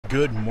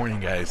Good morning,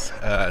 guys.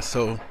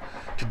 So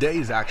today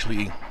is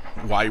actually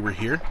why we're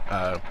here.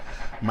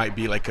 Might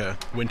be like a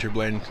winter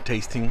blend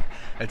tasting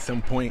at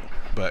some point,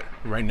 but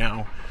right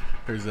now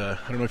there's I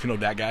don't know if you know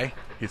that guy.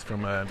 He's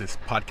from this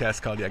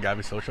podcast called the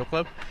Agave Social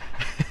Club.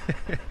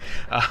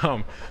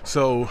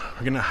 So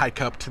we're gonna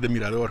hike up to the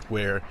Mirador,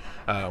 where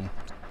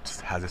just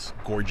has this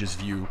gorgeous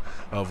view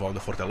of all the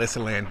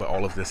Fortaleza land, but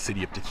all of the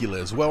city of Tequila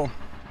as well.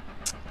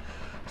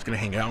 Just gonna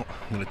hang out.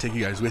 I'm gonna take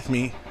you guys with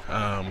me.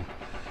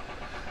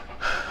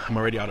 I'm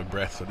already out of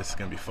breath, so this is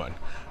gonna be fun.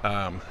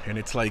 And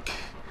it's like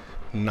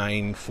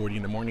 9:40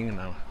 in the morning, and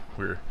now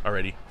we're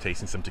already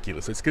tasting some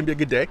tequila. So it's gonna be a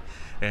good day,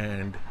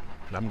 and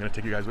I'm gonna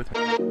take you guys with me.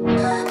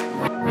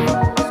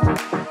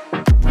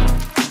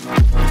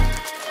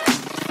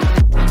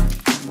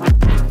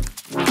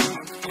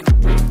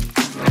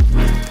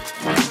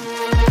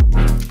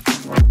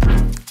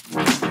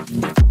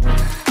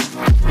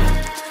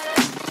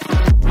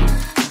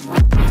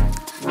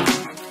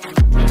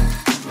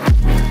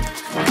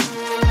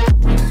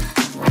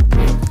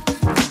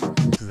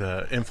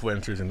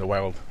 Influencers in the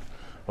wild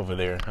over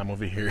there. I'm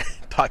over here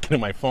talking to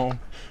my phone.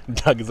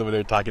 Doug is over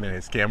there talking in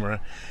his camera.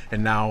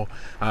 And now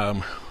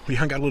we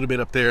hung out a little bit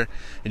up there,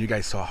 and you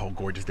guys saw how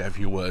gorgeous that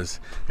view was.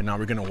 And now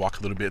we're gonna walk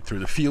a little bit through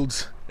the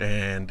fields,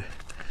 and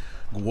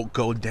we'll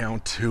go down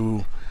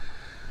to,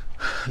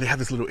 they have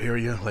this little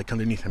area like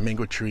underneath a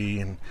mango tree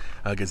and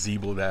a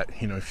gazebo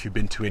that, you know, if you've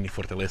been to any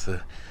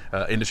Fortaleza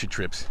industry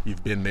trips,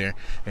 you've been there.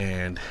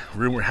 And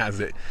rumor has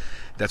it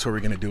that's where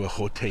we're gonna do a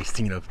whole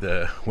tasting of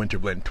the Winter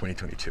Blend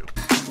 2022.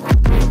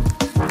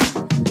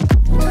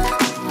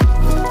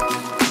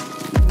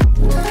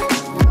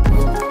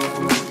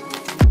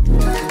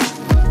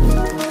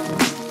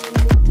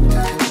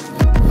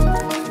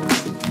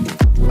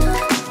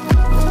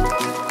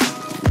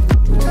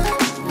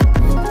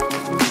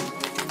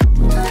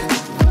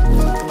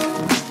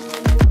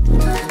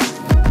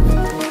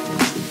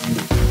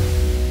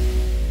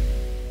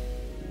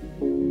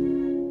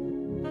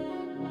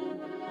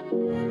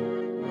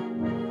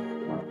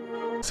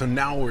 So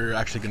now we're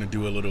actually going to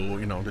do a little,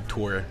 you know, the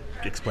tour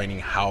explaining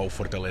how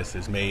Fortaleza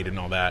is made and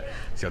all that.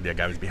 See how the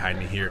agave is behind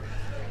me here.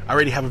 I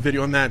already have a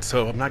video on that,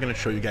 so I'm not going to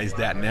show you guys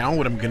that now.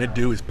 What I'm going to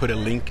do is put a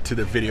link to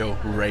the video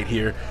right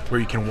here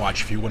where you can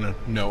watch if you want to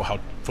know how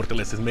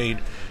Fortaleza is made.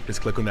 Just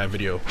click on that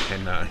video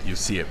and you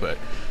see it. But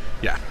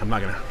yeah, I'm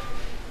not going to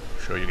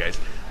show you guys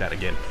that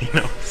again, you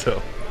know.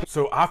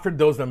 So after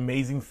those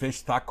amazing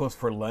fish tacos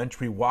for lunch,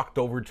 we walked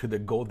over to the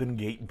Golden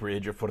Gate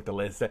Bridge of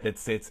Fortaleza that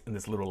sits in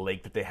this little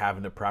lake that they have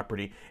in the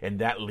property, and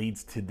that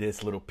leads to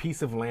this little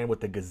piece of land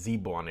with a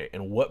gazebo on it.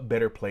 And what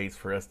better place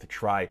for us to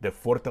try the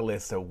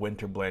Fortaleza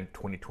Winter Blend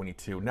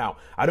 2022. Now,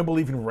 I don't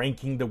believe in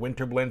ranking the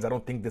winter blends. I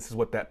don't think this is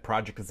what that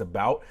project is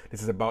about.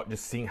 This is about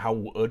just seeing how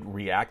wood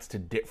reacts to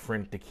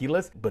different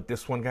tequilas, but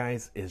this one,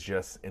 guys, is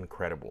just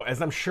incredible.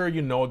 As I'm sure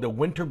you know, the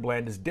winter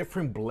blend is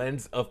different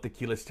blends of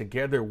tequilas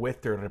together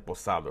with their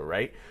reposado,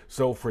 right?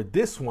 So for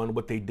this one,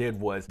 what they did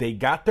was they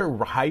got their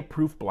high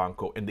proof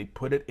blanco and they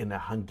put it in a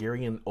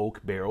Hungarian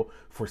oak barrel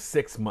for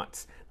 6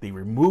 months. They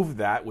removed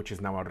that, which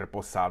is now a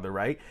reposado,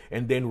 right?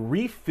 And then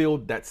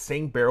refilled that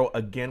same barrel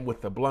again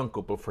with the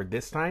blanco, but for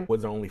this time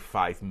was only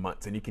 5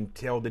 months, and you can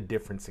tell the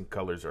difference in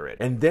colors already.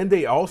 And then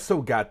they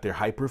also got their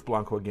high proof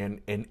blanco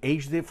again and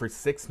aged it for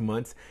 6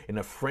 months in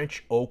a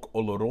French oak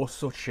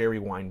oloroso sherry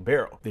wine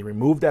barrel. They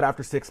removed that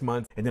after 6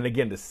 months, and then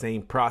again the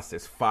same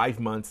process, 5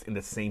 months in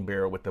the same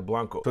barrel with the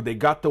blanco. So they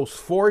got those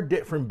 4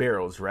 different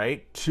barrels,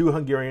 right? 2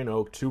 Hungarian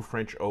oak, 2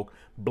 French oak,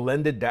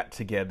 blended that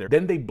together.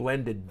 Then they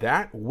blended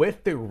that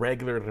with the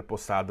regular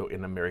reposado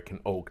in American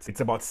oaks. It's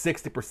about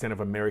 60% of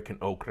American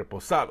oak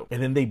reposado.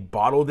 And then they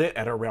bottled it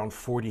at around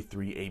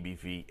 43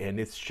 ABV, and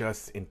it's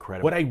just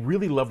incredible. What I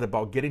really loved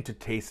about getting to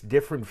taste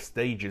different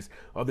stages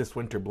of this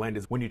winter blend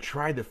is when you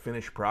try the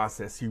finished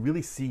process, you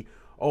really see,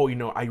 oh, you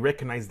know, I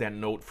recognize that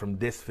note from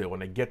this fill,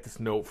 and I get this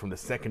note from the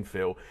second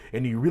fill,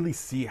 and you really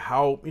see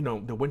how, you know,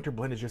 the winter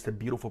blend is just a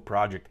beautiful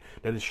project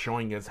that is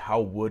showing us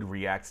how wood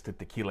reacts to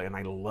tequila, and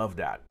I love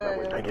that.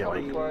 I get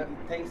like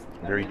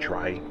very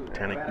dry,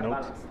 tannic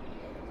notes.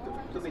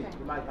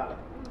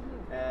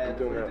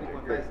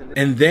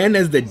 And then,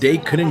 as the day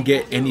couldn't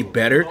get any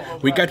better,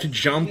 we got to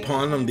jump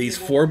on these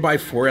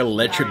 4x4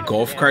 electric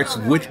golf carts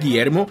with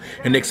Guillermo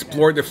and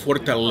explore the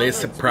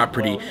Fortaleza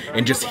property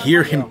and just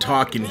hear him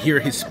talk and hear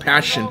his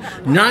passion,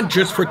 not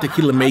just for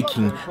tequila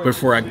making, but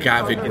for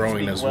agave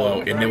growing as well.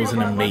 And it was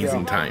an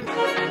amazing time.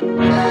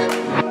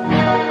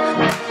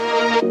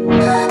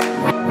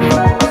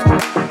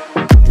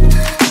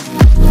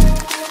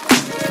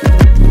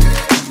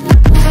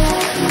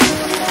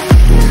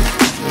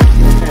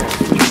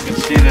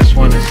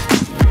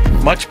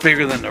 Much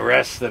bigger than the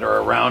rest that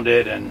are around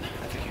it, and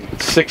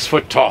 6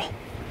 foot tall.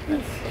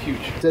 That's huge.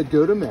 Said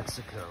go to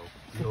Mexico.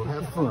 You'll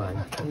have fun.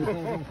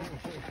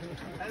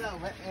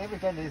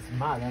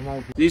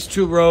 These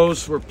 2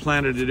 rows were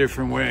planted a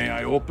different way.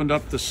 I opened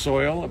up the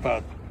soil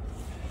about,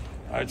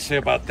 I'd say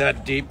about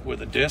that deep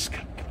with a disc,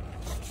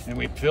 and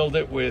we filled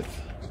it with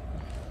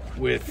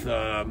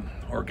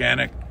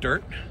organic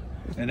dirt.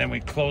 and then we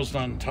closed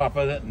on top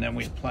of it, and then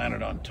we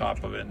planted on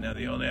top of it. Now,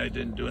 the only thing I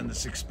didn't do in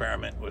this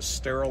experiment was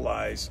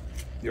sterilize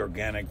the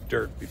organic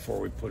dirt before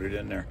we put it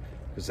in there,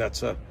 because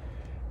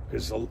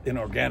in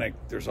organic,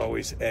 there's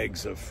always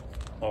eggs of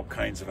all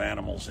kinds of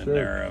animals in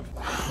there.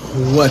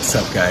 What's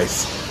up, guys?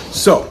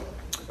 So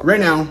right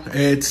now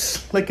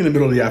it's like in the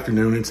middle of the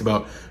afternoon. It's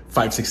about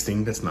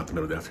 5:16. That's not the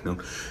middle of the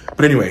afternoon,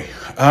 but anyway,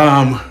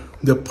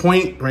 the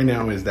point right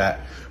now is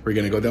that we're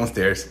gonna go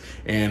downstairs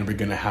and we're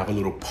gonna have a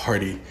little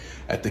party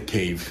at the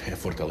cave at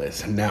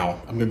Fortaleza.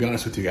 Now, I'm gonna be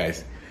honest with you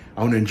guys.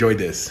 I wanna enjoy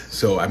this.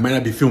 So I might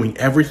not be filming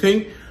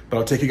everything, but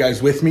I'll take you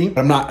guys with me.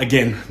 I'm not,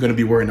 again, gonna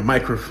be wearing a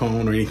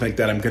microphone or anything like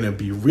that. I'm gonna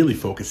be really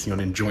focusing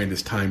on enjoying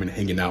this time and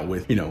hanging out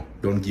with, you know,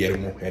 Don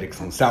Guillermo,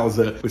 Erickson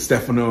Salza, with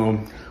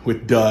Stefano,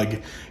 with Doug,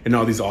 and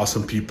all these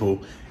awesome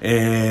people.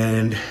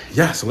 And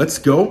yeah, so let's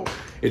go.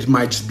 It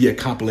might just be a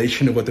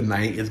compilation of what the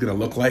night is gonna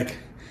look like.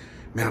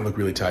 Man, I look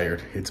really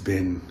tired. It's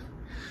been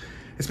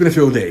a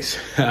few days.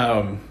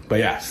 But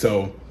yeah,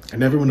 so I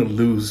never want to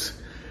lose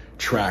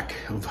track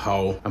of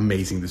how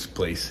amazing this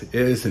place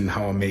is and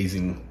how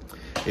amazing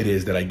it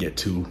is that I get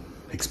to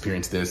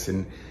experience this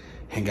and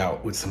hang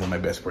out with some of my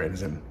best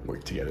friends and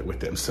work together with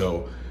them.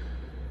 So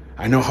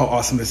I know how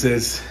awesome this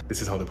is.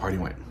 This is how the party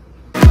went.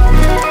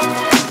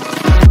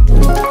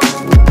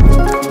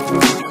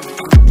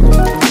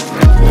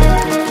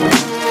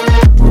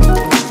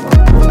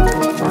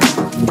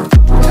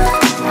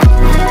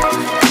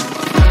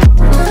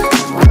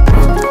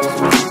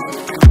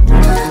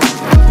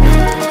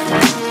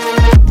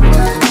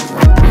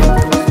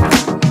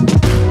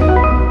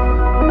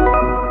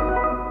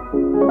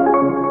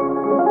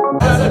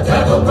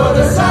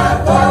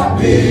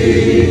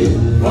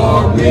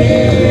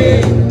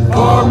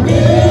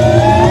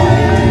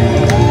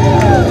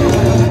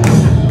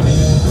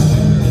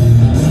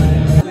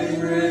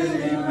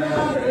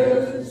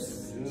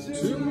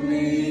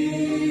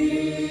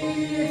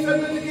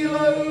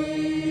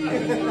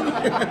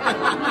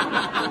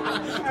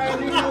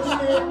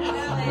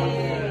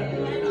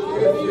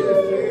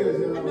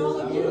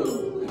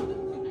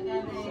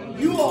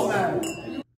 You